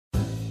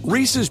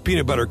Reese's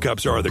peanut butter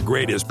cups are the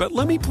greatest, but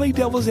let me play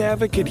devil's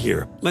advocate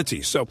here. Let's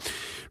see. So,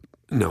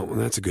 no,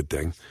 that's a good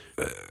thing.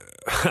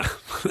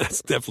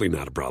 That's definitely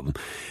not a problem.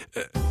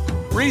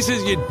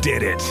 Reese's, you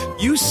did it.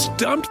 You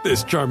stumped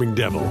this charming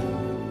devil.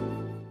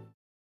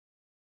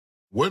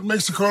 What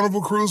makes a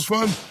Carnival cruise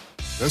fun?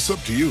 That's up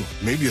to you.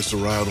 Maybe it's a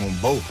ride on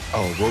boat,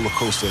 or a roller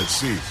coaster at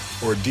sea,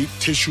 or a deep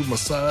tissue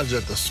massage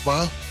at the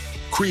spa.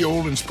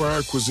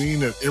 Creole-inspired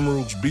cuisine at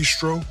Emerald's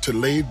Bistro to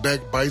laid-back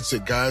bites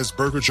at Guy's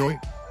Burger Joint.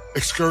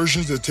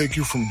 Excursions that take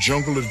you from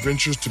jungle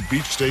adventures to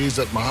beach stays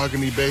at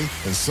Mahogany Bay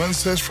and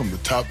sunsets from the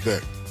top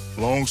deck.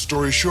 Long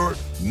story short,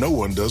 no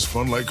one does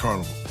fun like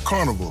Carnival.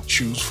 Carnival,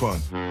 choose fun.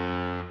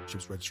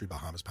 Ships Registry,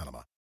 Bahamas,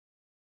 Panama.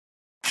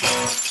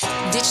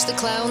 Ditch the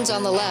clowns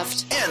on the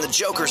left and the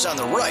jokers on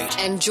the right,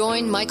 and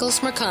join Michael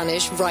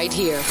Smerconish right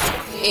here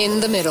in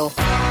the middle.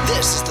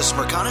 This is the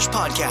Smerconish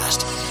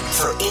Podcast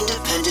for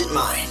independent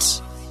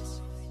minds.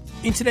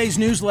 In today's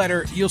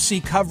newsletter, you'll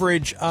see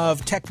coverage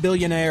of tech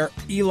billionaire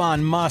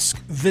Elon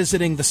Musk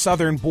visiting the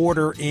southern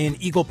border in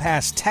Eagle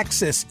Pass,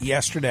 Texas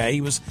yesterday. He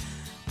was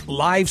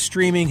live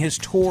streaming his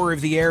tour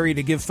of the area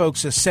to give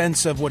folks a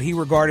sense of what he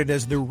regarded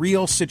as the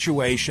real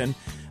situation.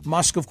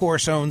 Musk, of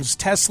course, owns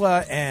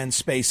Tesla and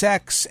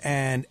SpaceX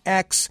and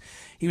X.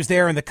 He was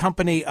there in the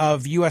company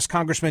of U.S.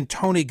 Congressman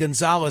Tony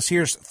Gonzalez.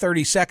 Here's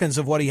 30 seconds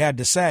of what he had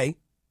to say.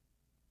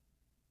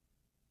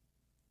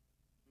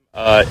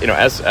 As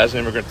an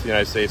immigrant to the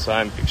United States,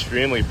 I'm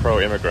extremely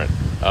pro-immigrant.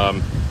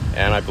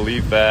 And I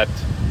believe that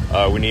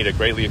we need a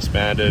greatly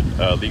expanded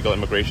legal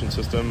immigration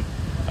system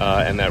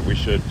and that we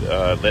should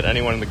let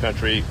anyone in the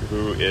country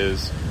who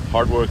is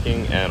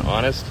hardworking and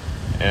honest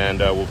and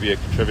will be a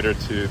contributor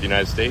to the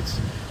United States,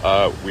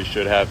 we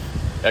should have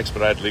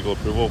expedited legal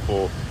approval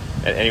for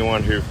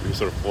anyone who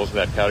sort of falls in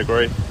that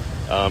category.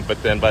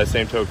 But then by the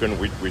same token,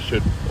 we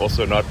should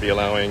also not be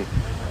allowing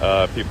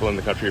people in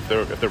the country if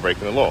they're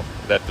breaking the law.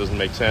 That doesn't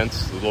make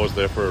sense. The law is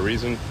there for a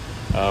reason.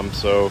 I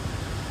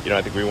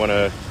think we want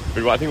to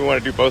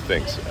do both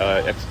things.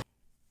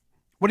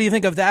 What do you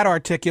think of that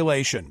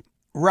articulation?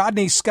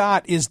 Rodney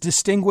Scott is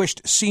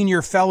Distinguished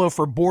Senior Fellow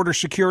for Border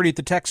Security at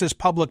the Texas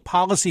Public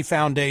Policy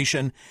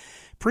Foundation.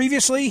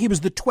 Previously, he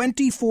was the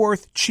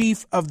 24th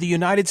Chief of the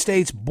United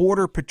States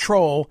Border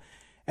Patrol,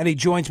 and he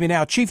joins me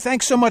now. Chief,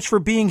 thanks so much for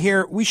being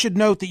here. We should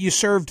note that you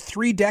served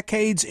 3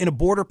 decades in a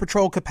Border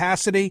Patrol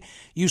capacity.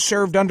 You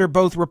served under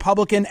both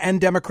Republican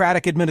and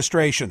Democratic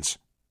administrations.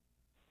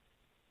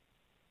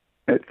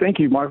 Thank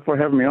you, Mark, for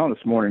having me on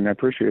this morning. I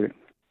appreciate it.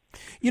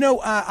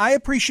 I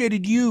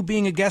appreciated you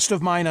being a guest of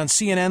mine on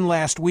CNN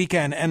last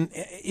weekend, and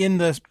in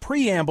the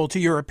preamble to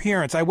your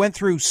appearance, I went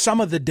through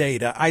some of the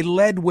data. I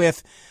led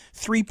with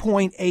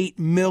 3.8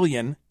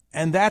 million,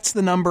 and that's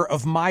the number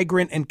of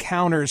migrant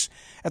encounters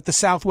at the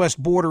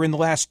southwest border in the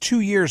last 2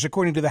 years,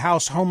 according to the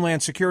House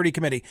Homeland Security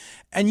Committee.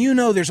 And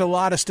there's a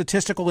lot of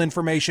statistical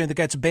information that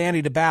gets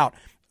bandied about.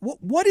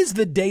 What is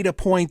the data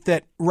point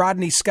that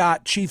Rodney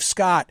Scott, Chief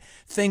Scott,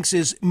 thinks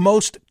is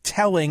most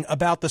telling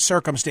about the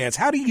circumstance?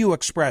 How do you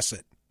express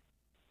it?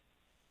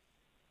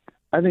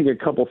 I think a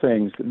couple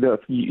things.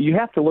 You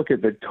have to look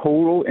at the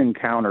total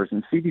encounters,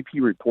 and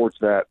CBP reports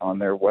that on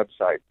their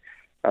website,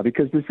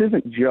 because this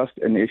isn't just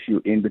an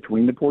issue in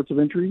between the ports of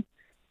entry.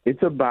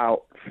 It's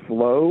about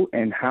flow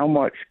and how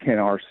much can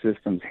our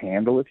systems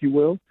handle, if you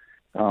will.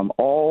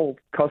 All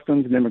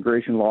customs and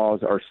immigration laws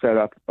are set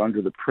up under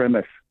the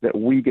premise that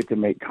we get to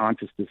make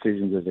conscious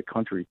decisions as a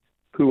country,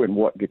 who and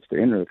what gets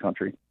to enter the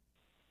country.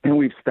 And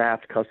we've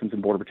staffed Customs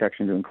and Border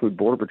Protection to include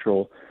Border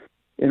Patrol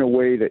in a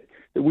way that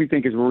we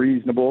think is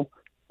reasonable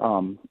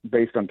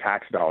based on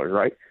tax dollars,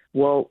 right?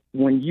 Well,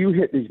 when you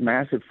hit these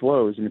massive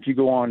flows, and if you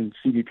go on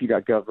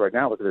cbp.gov right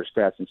now, look at their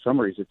stats and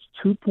summaries, it's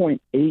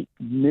 2.8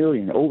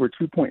 million, over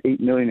 2.8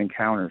 million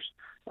encounters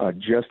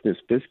just this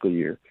fiscal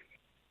year.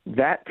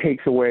 That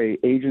takes away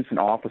agents and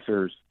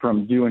officers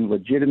from doing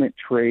legitimate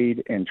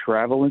trade and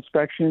travel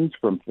inspections,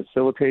 from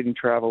facilitating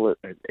travel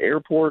at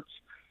airports,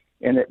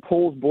 and it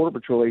pulls Border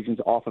Patrol agents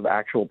off of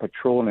actual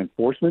patrol and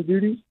enforcement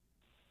duties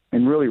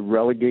and really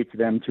relegates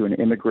them to an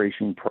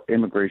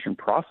immigration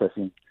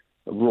processing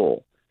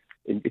role.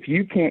 If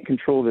you can't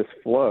control this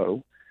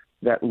flow,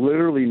 that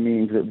literally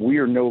means that we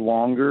are no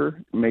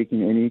longer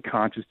making any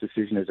conscious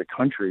decision as a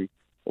country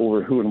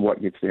over who and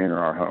what gets to enter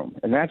our home.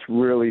 And that's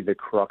really the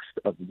crux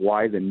of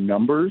why the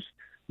numbers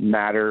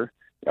matter,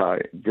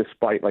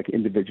 despite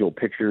individual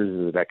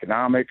pictures of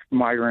economic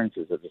migrants,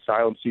 as of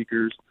asylum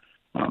seekers.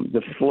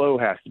 The flow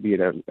has to be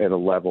at a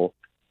level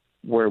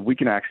where we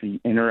can actually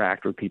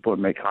interact with people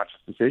and make conscious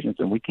decisions,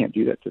 and we can't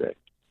do that today.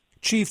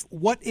 Chief,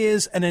 what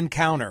is an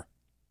encounter?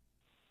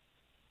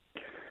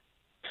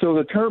 So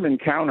the term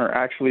encounter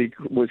actually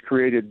was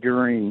created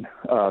during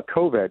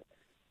COVID,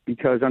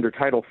 because under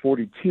Title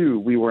 42,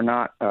 we were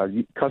not,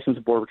 Customs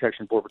and Border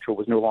Protection, Border Patrol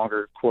was no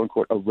longer, quote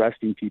unquote,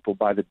 arresting people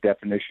by the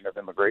definition of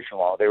immigration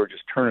law. They were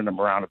just turning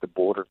them around at the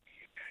border.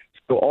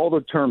 So all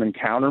the term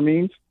encounter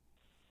means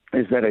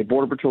is that a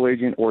Border Patrol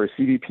agent or a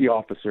CBP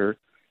officer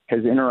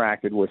has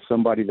interacted with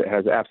somebody that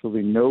has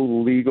absolutely no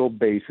legal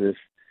basis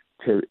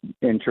to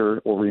enter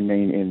or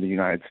remain in the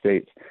United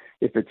States.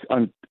 If it's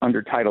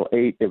under Title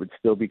 8, it would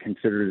still be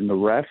considered in the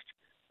rest.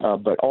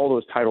 But all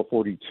those Title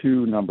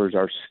 42 numbers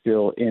are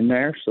still in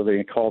there, so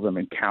they call them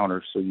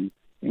encounters. So you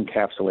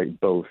encapsulate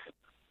both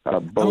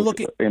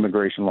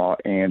immigration law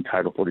and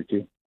Title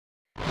 42.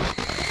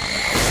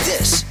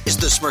 This is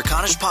the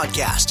Smirconish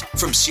Podcast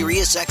from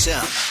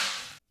SiriusXM.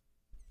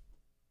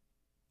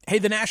 Hey,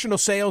 the national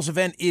sales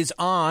event is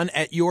on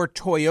at your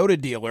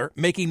Toyota dealer,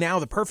 making now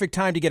the perfect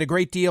time to get a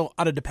great deal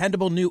on a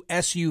dependable new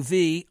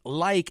SUV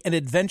like an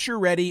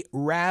adventure-ready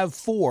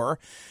RAV4.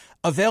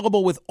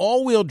 Available with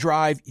all-wheel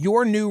drive,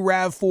 your new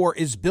RAV4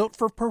 is built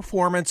for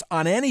performance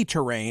on any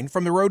terrain,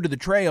 from the road to the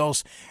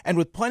trails, and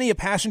with plenty of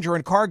passenger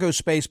and cargo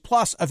space,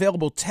 plus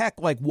available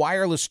tech like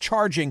wireless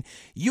charging,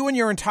 you and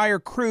your entire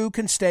crew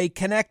can stay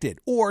connected.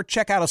 Or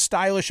check out a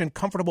stylish and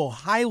comfortable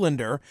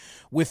Highlander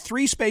with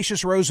 3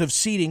 spacious rows of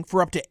seating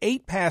for up to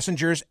 8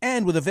 passengers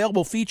and with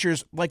available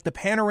features like the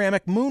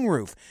panoramic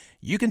moonroof.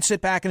 You can sit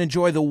back and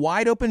enjoy the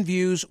wide-open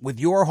views with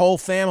your whole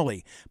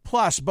family.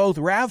 Plus, both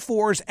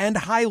RAV4s and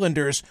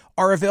Highlanders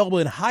are available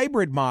in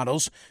hybrid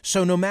models,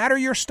 so no matter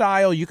your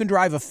style, you can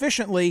drive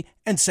efficiently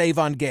and save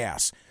on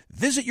gas.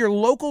 Visit your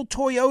local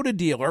Toyota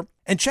dealer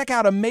and check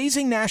out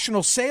amazing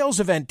national sales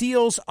event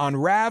deals on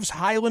RAVs,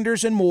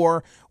 Highlanders, and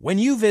more when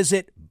you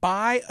visit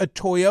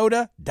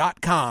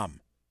buyatoyota.com.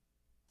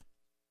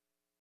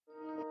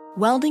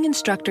 Welding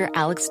instructor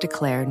Alex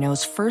DeClaire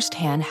knows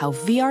firsthand how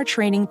VR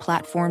training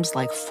platforms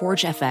like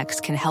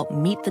ForgeFX can help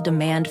meet the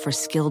demand for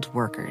skilled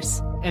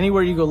workers.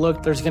 Anywhere you go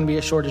look, there's going to be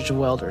a shortage of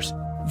welders.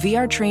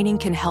 VR training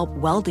can help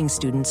welding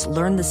students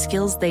learn the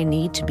skills they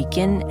need to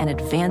begin and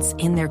advance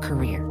in their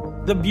career.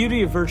 The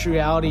beauty of virtual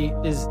reality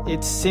is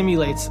it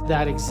simulates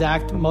that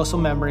exact muscle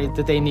memory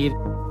that they need.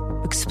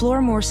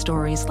 Explore more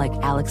stories like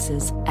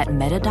Alex's at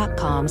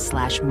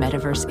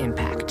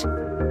meta.com/metaverseimpact.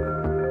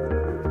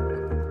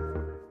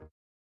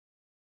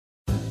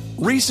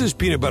 Reese's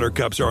peanut butter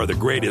cups are the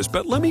greatest,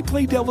 but let me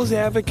play devil's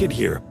advocate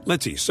here.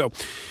 Let's see. So,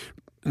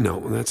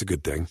 no, that's a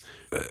good thing.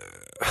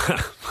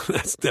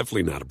 That's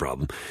definitely not a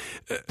problem.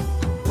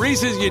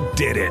 Reese's, you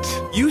did it.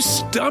 You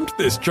stumped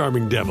this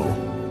charming devil.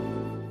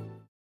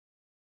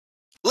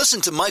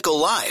 Listen to Michael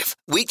live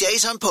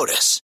weekdays on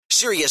POTUS,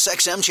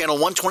 SiriusXM Channel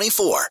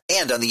 124,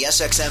 and on the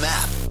SXM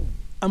app.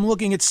 I'm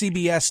looking at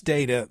CBS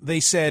data. They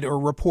said, or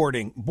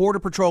reporting, Border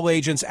Patrol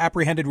agents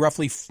apprehended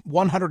roughly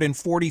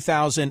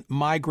 140,000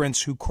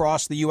 migrants who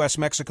crossed the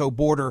U.S.-Mexico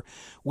border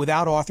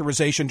without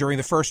authorization during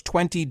the first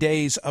 20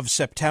 days of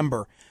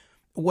September.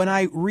 When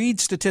I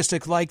read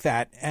statistics like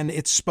that, and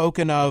it's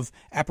spoken of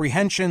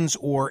apprehensions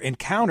or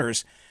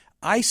encounters,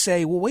 I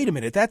say, well, wait a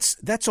minute,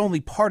 that's only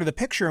part of the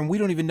picture, and we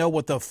don't even know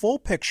what the full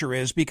picture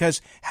is, because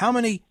how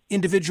many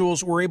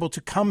individuals were able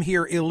to come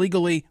here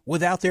illegally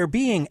without there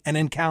being an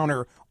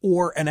encounter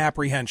or an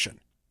apprehension?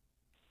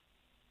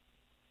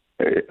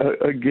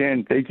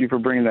 Again, thank you for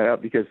bringing that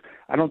up, because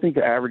I don't think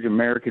the average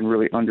American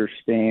really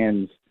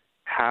understands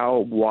how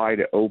wide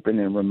open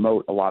and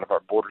remote a lot of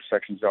our border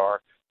sections are,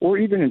 or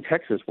even in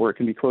Texas, where it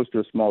can be close to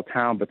a small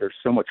town, but there's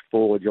so much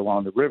foliage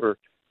along the river,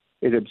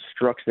 it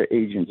obstructs the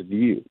agent's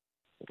view.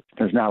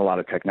 There's not a lot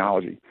of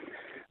technology.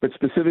 But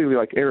specifically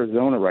like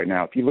Arizona right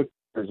now, if you look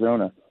at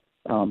Arizona,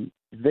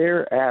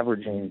 they're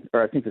averaging,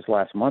 or I think this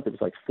last month, it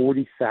was like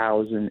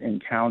 40,000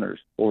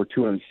 encounters over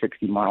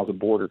 260 miles of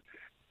border.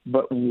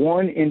 But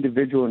one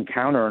individual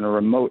encounter in a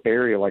remote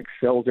area like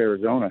Sells,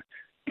 Arizona,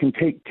 can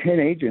take 10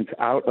 agents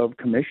out of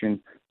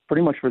commission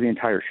pretty much for the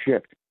entire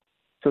shift.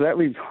 So that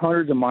leaves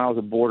hundreds of miles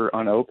of border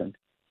unopened.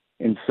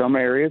 In some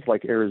areas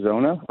like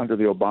Arizona, under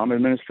the Obama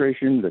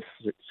administration, the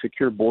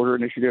Secure Border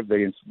Initiative,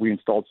 we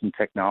installed some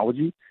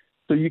technology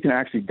so you can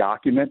actually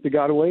document the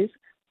gotaways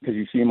because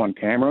you see them on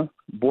camera.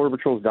 Border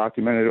Patrol has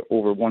documented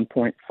over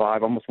 1.5,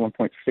 almost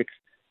 1.6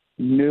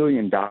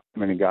 million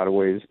documented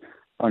gotaways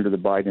under the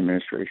Biden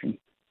administration.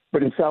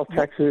 But in South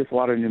Texas, a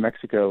lot of New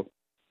Mexico,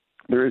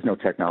 there is no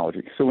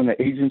technology. So when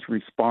the agents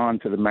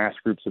respond to the mass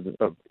groups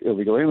of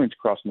illegal aliens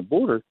crossing the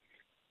border,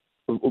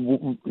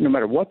 no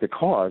matter what the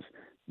cause,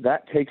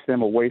 that takes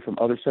them away from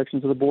other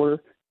sections of the border,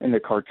 and the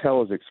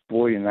cartel is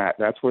exploiting that.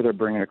 That's where they're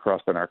bringing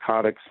across the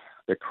narcotics,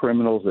 the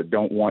criminals that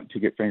don't want to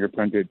get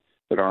fingerprinted,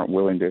 that aren't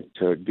willing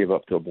to give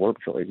up to a Border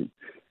Patrol agent.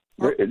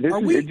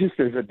 It just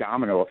is a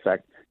domino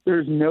effect.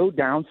 There's no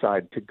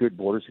downside to good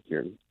border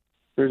security.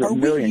 There's a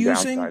million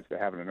downsides to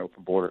having an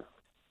open border.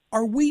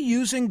 Are we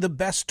using the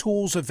best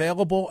tools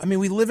available? I mean,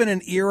 we live in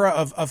an era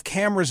of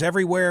cameras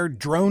everywhere,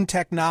 drone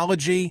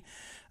technology,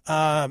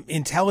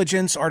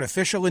 intelligence,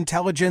 artificial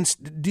intelligence.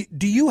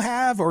 Do you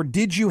have, or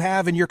did you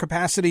have in your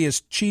capacity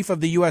as chief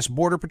of the U.S.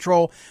 Border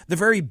Patrol, the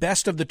very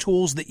best of the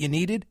tools that you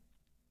needed?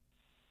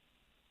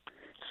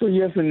 So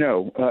yes and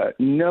no.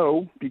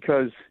 No,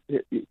 because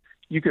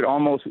you could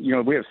almost,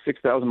 we have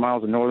 6,000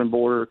 miles of northern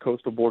border,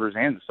 coastal borders,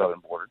 and the southern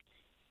border.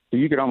 So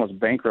you could almost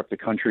bankrupt the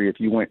country if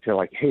you went to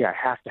like, hey, I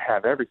have to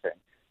have everything.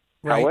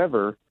 Right.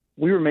 However,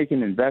 we were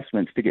making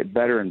investments to get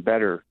better and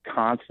better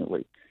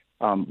constantly.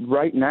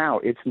 Right now,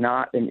 it's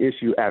not an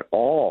issue at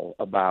all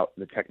about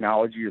the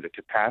technology or the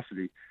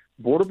capacity.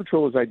 Border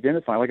Patrol is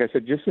identifying, like I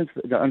said, just since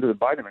under the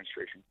Biden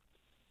administration,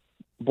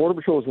 Border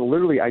Patrol has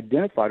literally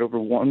identified over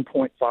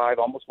 1.5,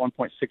 almost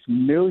 1.6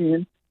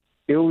 million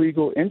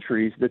illegal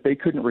entries that they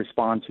couldn't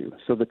respond to.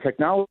 So the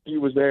technology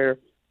was there.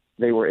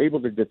 They were able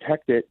to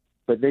detect it,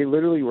 but they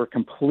literally were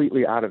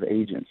completely out of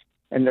agents.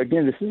 And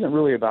again, this isn't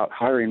really about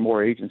hiring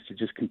more agents to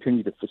just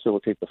continue to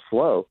facilitate the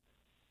flow.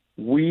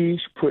 We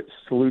put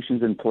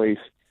solutions in place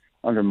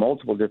under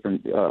multiple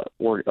different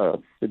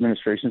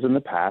administrations in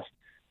the past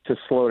to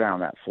slow down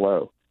that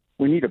flow.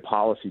 We need a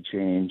policy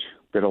change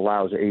that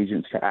allows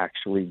agents to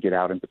actually get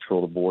out and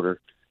patrol the border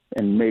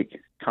and make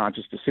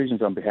conscious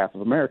decisions on behalf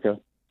of America,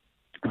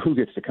 who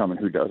gets to come and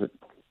who doesn't.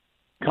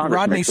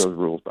 Congress makes those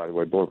rules, by the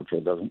way. Border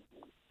Patrol doesn't.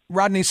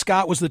 Rodney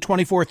Scott was the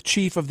 24th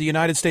chief of the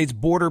United States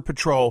Border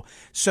Patrol.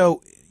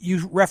 So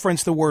you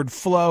referenced the word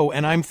flow,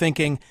 and I'm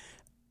thinking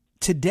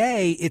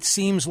today it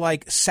seems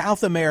like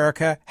South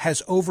America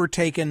has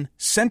overtaken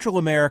Central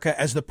America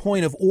as the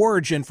point of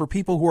origin for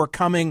people who are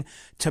coming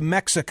to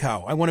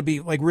Mexico. I want to be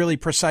really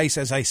precise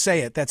as I say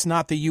it. That's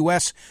not the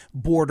U.S.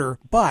 border,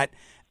 but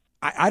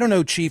I don't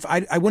know, Chief.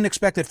 I wouldn't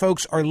expect that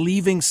folks are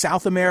leaving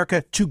South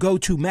America to go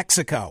to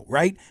Mexico,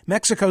 right?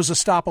 Mexico's a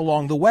stop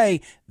along the way.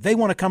 They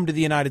want to come to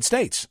the United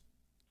States.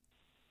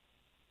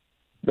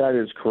 That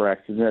is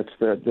correct, and that's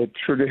the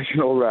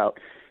traditional route.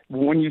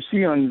 When you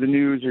see on the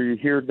news or you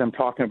hear them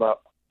talking about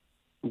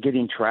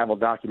getting travel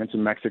documents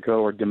in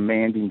Mexico or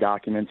demanding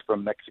documents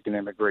from Mexican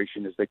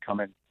immigration as they come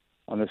in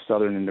on the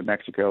southern end of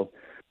Mexico,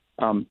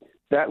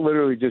 that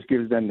literally just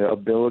gives them the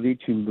ability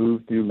to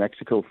move through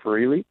Mexico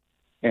freely.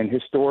 And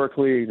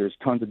historically, there's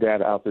tons of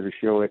data out there to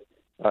show it.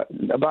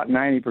 About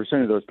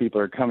 90% of those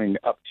people are coming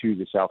up to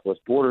the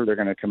southwest border. They're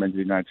going to come into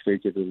the United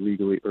States either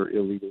legally or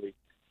illegally.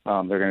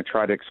 They're going to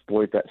try to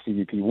exploit that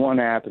CBP-1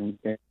 app and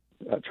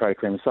try to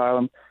claim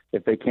asylum.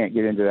 If they can't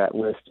get into that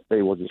list,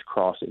 they will just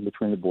cross in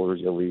between the borders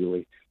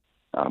illegally.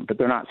 But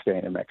they're not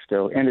staying in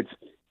Mexico. And it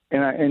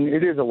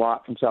is a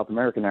lot from South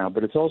America now,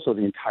 but it's also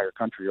the entire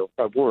country,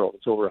 world.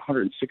 It's over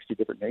 160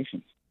 different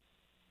nations.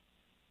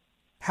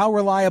 How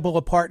reliable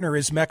a partner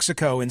is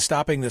Mexico in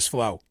stopping this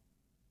flow?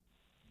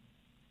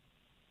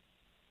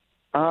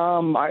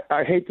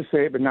 I hate to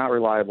say it, but not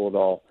reliable at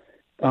all.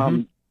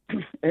 And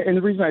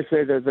the reason I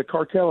say that, the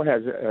cartel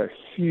has a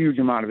huge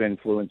amount of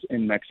influence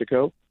in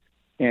Mexico,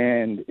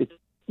 and it's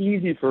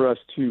easy for us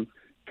to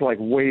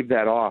wave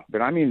that off.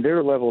 But I mean,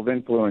 their level of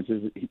influence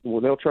is,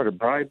 they'll try to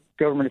bribe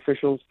government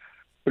officials,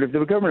 but if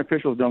the government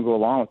officials don't go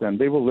along with them,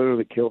 they will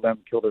literally kill them,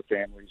 kill their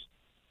families.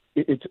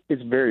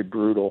 It's very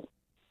brutal.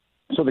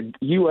 So the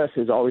U.S.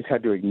 has always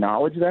had to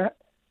acknowledge that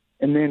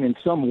and then in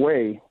some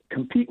way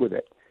compete with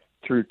it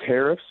through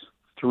tariffs,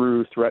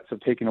 through threats of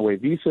taking away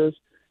visas.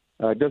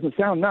 It doesn't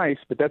sound nice,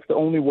 but that's the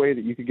only way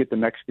that you could get the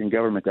Mexican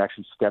government to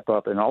actually step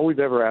up. And all we've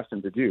ever asked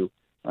them to do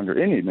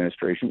under any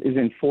administration is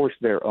enforce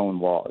their own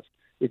laws.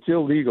 It's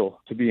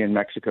illegal to be in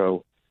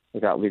Mexico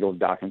without legal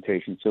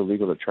documentation. It's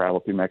illegal to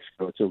travel through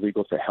Mexico. It's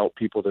illegal to help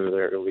people that are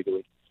there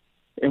illegally.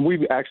 And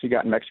we've actually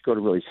gotten Mexico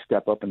to really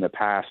step up in the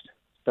past,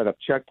 set up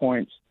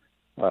checkpoints,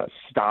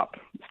 stop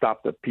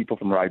the people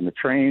from riding the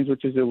trains,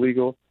 which is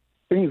illegal.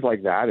 Things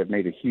like that have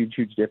made a huge,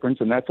 huge difference,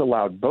 and that's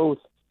allowed both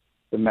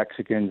the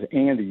Mexicans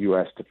and the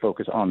U.S. to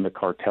focus on the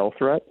cartel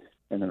threat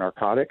and the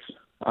narcotics.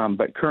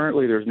 But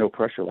currently, there's no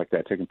pressure like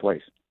that taking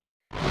place.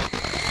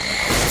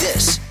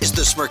 This is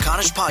the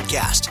Smerconish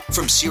Podcast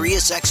from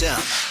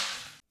SiriusXM.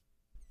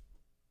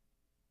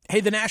 Hey,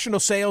 the national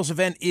sales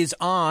event is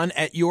on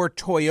at your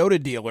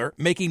Toyota dealer,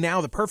 making now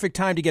the perfect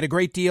time to get a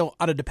great deal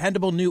on a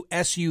dependable new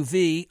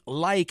SUV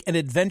like an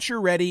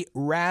adventure-ready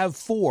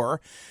RAV4.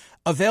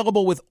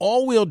 Available with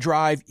all-wheel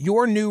drive,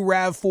 your new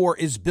RAV4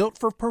 is built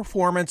for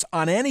performance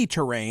on any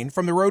terrain,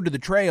 from the road to the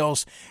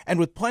trails, and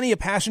with plenty of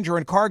passenger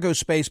and cargo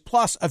space,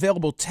 plus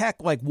available tech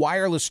like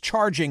wireless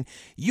charging,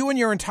 you and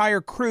your entire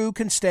crew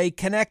can stay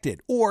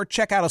connected. Or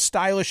check out a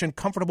stylish and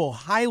comfortable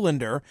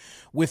Highlander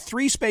with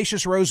 3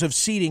 spacious rows of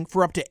seating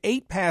for up to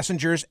 8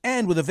 passengers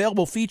and with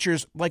available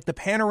features like the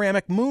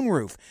panoramic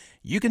moonroof.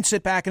 You can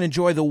sit back and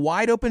enjoy the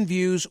wide-open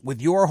views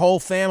with your whole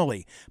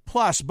family.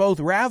 Plus, both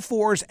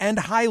RAV4s and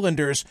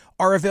Highlanders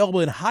are available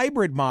in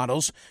hybrid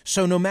models,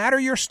 so no matter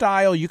your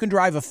style, you can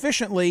drive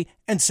efficiently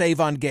and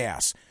save on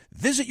gas.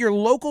 Visit your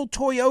local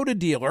Toyota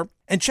dealer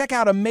and check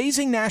out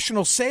amazing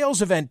national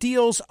sales event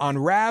deals on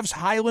RAVs,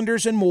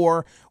 Highlanders, and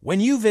more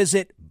when you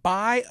visit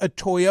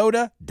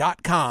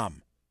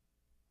buyatoyota.com.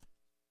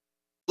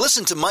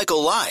 Listen to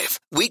Michael live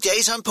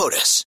weekdays on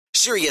POTUS,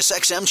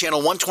 SiriusXM Channel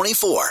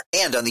 124,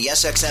 and on the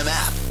SXM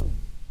app.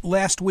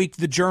 Last week,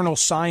 the journal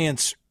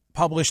Science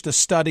published a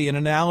study, an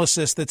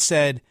analysis that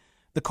said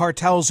the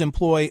cartels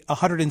employ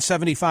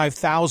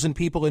 175,000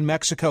 people in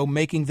Mexico,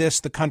 making this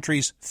the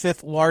country's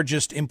 5th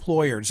largest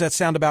employer. Does that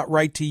sound about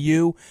right to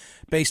you,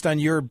 based on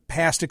your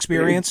past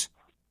experience?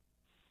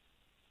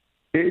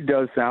 It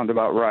does sound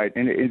about right.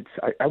 And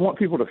I want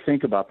people to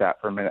think about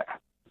that for a minute, how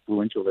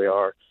influential they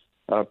are.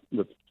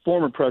 The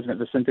former president,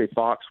 Vicente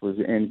Fox, was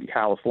in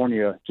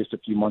California just a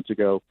few months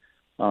ago,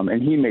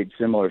 and he made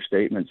similar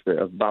statements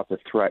about the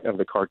threat of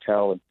the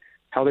cartel. And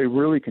how they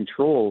really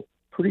control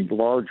pretty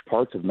large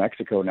parts of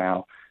Mexico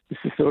now.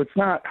 So it's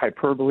not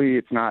hyperbole.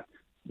 It's not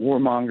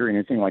warmongering,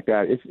 anything like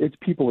that. It's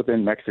people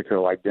within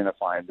Mexico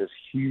identifying this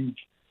huge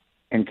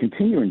and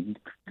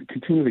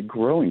continually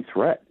growing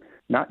threat,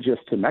 not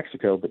just to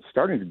Mexico, but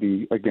starting to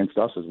be against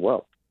us as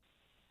well.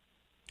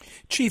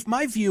 Chief,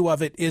 my view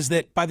of it is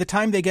that by the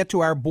time they get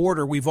to our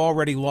border, we've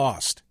already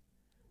lost,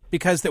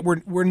 because that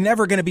we're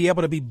never going to be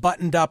able to be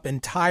buttoned up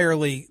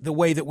entirely the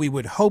way that we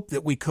would hope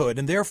that we could,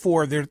 and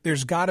therefore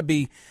there's got to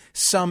be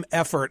some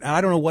effort. And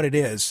I don't know what it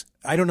is.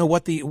 I don't know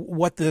what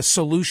the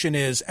solution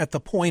is at the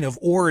point of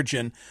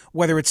origin,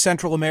 whether it's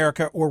Central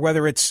America or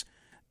whether it's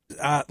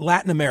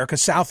Latin America,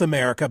 South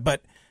America.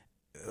 But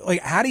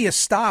like, how do you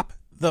stop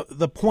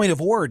the point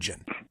of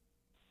origin?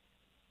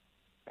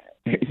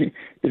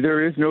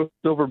 There is no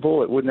silver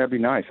bullet. Wouldn't that be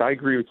nice? I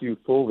agree with you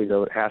fully,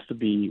 though. It has to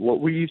be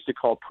what we used to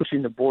call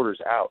pushing the borders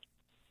out.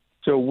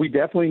 So we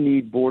definitely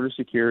need border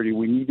security.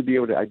 We need to be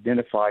able to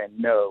identify and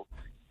know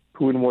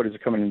who and what is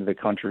coming into the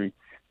country.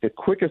 The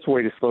quickest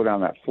way to slow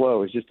down that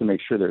flow is just to make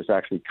sure there's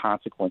actually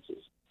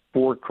consequences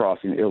for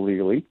crossing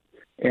illegally,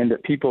 and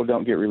that people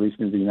don't get released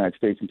into the United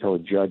States until a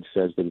judge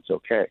says that it's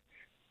okay.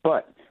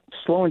 But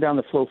slowing down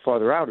the flow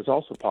farther out is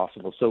also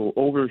possible. So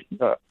over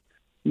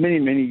many,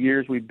 many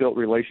years, we've built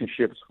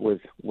relationships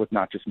with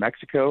not just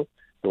Mexico,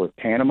 but with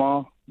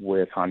Panama,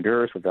 with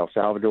Honduras, with El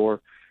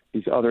Salvador,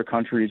 these other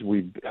countries.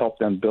 We've helped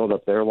them build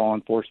up their law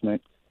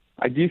enforcement.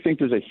 I do think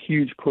there's a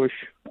huge push,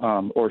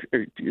 or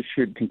it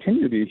should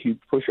continue to be a huge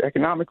push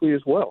economically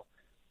as well,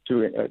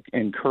 to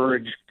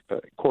encourage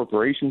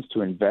corporations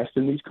to invest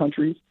in these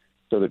countries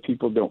so that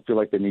people don't feel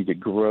like they need to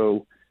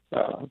grow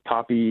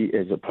poppy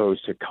as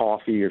opposed to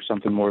coffee or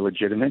something more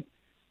legitimate.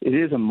 It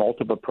is a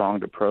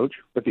multiple-pronged approach,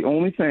 but the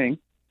only thing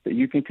that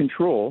you can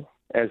control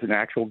as an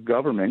actual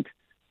government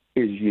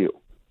is you.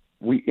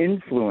 We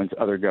influence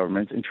other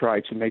governments and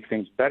try to make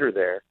things better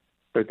there,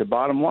 but at the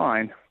bottom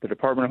line, the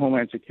Department of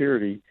Homeland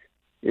Security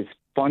is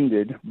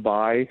funded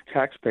by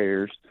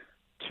taxpayers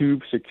to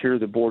secure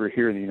the border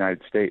here in the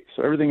United States.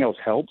 So everything else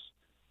helps,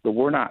 but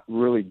we're not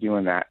really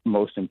doing that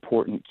most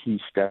important key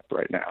step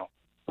right now,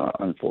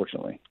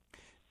 unfortunately.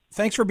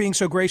 Thanks for being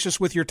so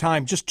gracious with your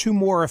time. Just two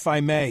more, if I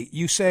may.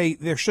 You say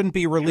there shouldn't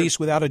be a release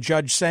without a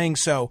judge saying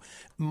so.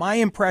 My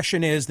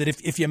impression is that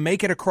if you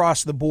make it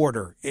across the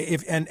border,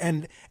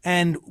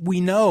 and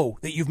we know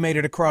that you've made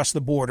it across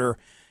the border,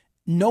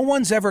 no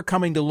one's ever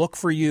coming to look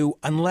for you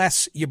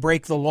unless you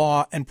break the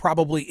law, and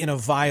probably in a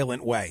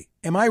violent way.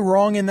 Am I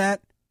wrong in that?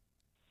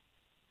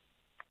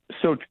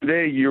 So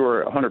today you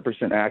are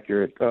 100%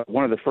 accurate.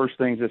 One of the first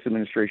things this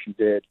administration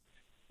did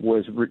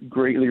was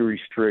greatly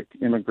restrict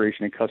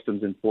Immigration and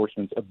Customs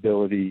Enforcement's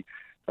ability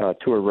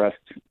to arrest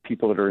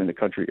people that are in the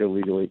country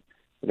illegally.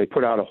 They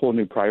put out a whole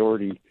new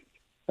priority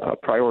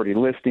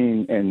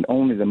listing, and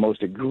only the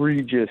most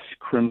egregious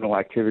criminal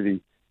activity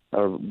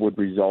would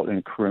result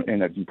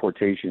in a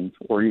deportation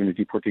or even a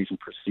deportation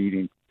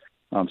proceeding.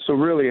 So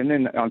really, and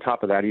then on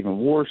top of that, even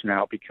worse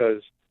now,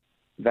 because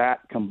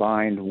that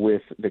combined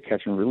with the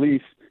catch and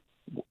release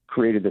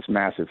created this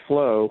massive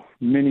flow.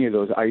 Many of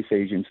those ICE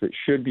agents that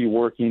should be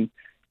working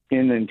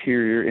in the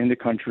interior, in the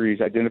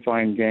countries,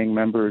 identifying gang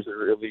members that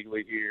are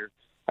illegally here,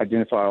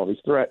 identify all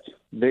these threats,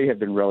 they have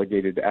been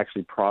relegated to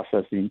actually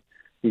processing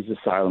these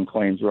asylum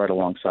claims right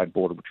alongside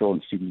Border Patrol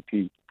and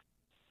CBP.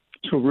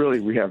 So really,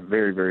 we have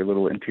very, very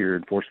little interior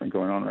enforcement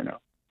going on right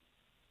now.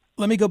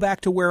 Let me go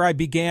back to where I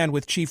began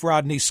with Chief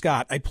Rodney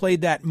Scott. I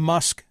played that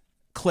Musk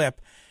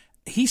clip.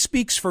 He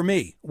speaks for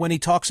me when he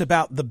talks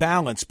about the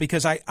balance,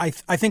 because I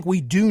think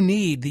we do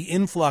need the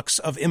influx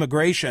of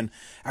immigration.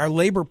 Our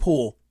labor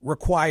pool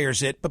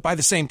requires it, but by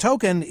the same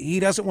token, he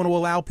doesn't want to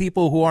allow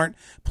people who aren't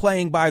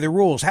playing by the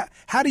rules.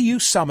 How do you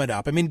sum it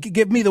up? I mean,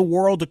 give me the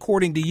world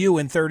according to you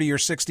in 30 or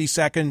 60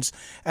 seconds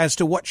as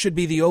to what should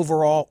be the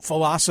overall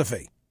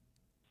philosophy.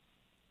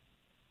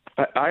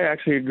 I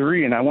actually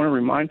agree, and I want to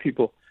remind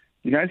people,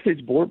 the United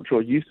States Border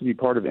Patrol used to be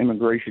part of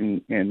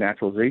Immigration and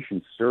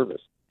Naturalization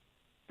Service.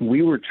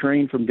 We were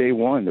trained from day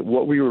one that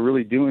what we were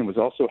really doing was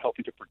also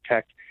helping to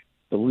protect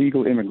the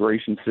legal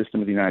immigration system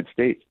of the United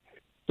States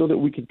so that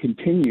we could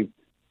continue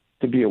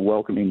to be a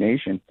welcoming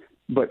nation.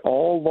 But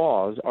all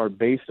laws are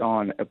based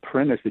on a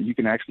premise that you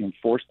can actually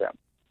enforce them.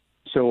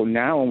 So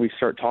now when we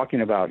start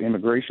talking about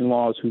immigration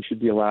laws, who should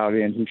be allowed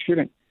in, who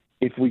shouldn't,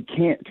 if we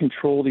can't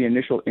control the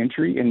initial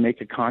entry and make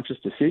a conscious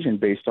decision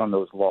based on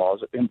those laws,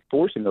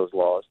 enforcing those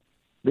laws,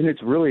 then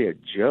it's really a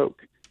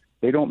joke.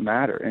 They don't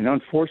matter. And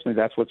unfortunately,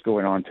 that's what's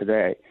going on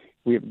today.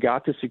 We have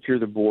got to secure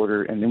the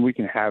border, and then we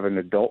can have an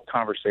adult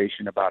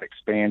conversation about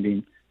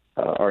expanding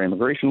our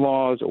immigration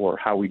laws, or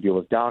how we deal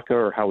with DACA,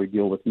 or how we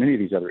deal with many of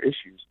these other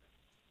issues.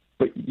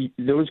 But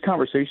those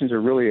conversations are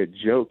really a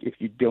joke if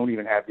you don't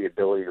even have the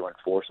ability to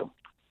enforce them.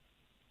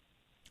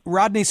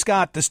 Rodney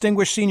Scott,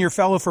 Distinguished Senior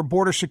Fellow for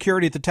Border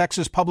Security at the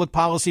Texas Public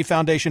Policy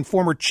Foundation,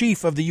 former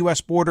Chief of the U.S.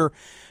 Border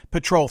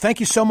Patrol. Thank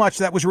you so much.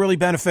 That was really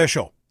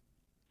beneficial.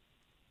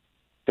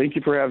 Thank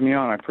you for having me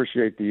on. I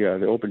appreciate the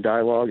open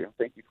dialogue, and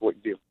thank you for what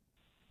you do.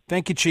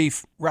 Thank you,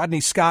 Chief. Rodney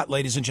Scott,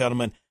 ladies and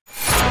gentlemen.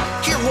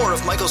 Hear more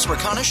of Michael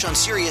Smerconish on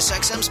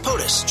SiriusXM's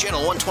POTUS,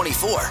 Channel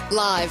 124.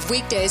 Live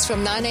weekdays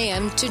from 9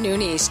 a.m. to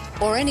noon East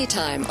or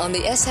anytime on the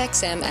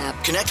SXM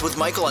app. Connect with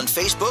Michael on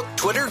Facebook,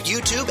 Twitter,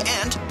 YouTube,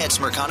 and at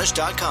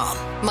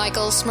Smerconish.com.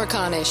 Michael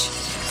Smerconish,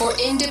 for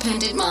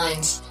independent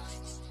minds.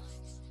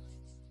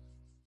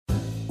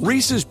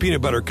 Reese's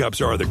peanut butter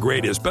cups are the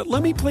greatest, but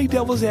let me play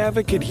devil's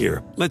advocate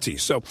here. Let's see.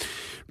 So,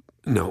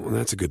 no,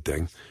 that's a good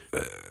thing.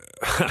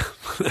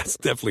 That's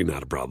definitely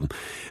not a problem.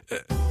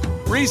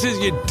 Reese's,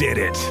 you did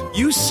it.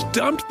 You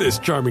stumped this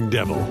charming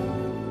devil.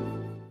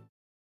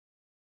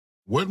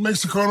 What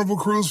makes a Carnival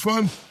cruise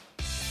fun?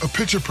 A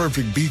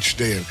picture-perfect beach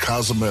day in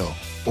Cozumel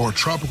or a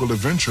tropical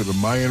adventure to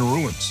Mayan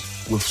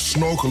ruins with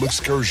snorkel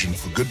excursion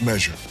for good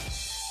measure.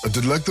 A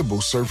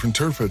delectable surf and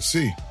turf at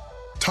sea,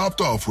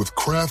 topped off with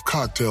craft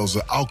cocktails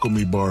at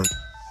Alchemy Bar.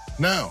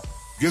 Now,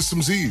 get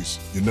some Z's.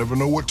 You never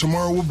know what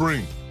tomorrow will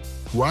bring.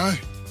 Why?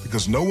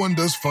 Because no one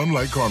does fun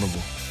like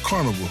Carnival.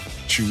 Carnival.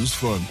 Choose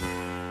fun.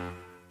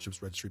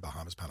 Ships Registry,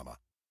 Bahamas, Panama.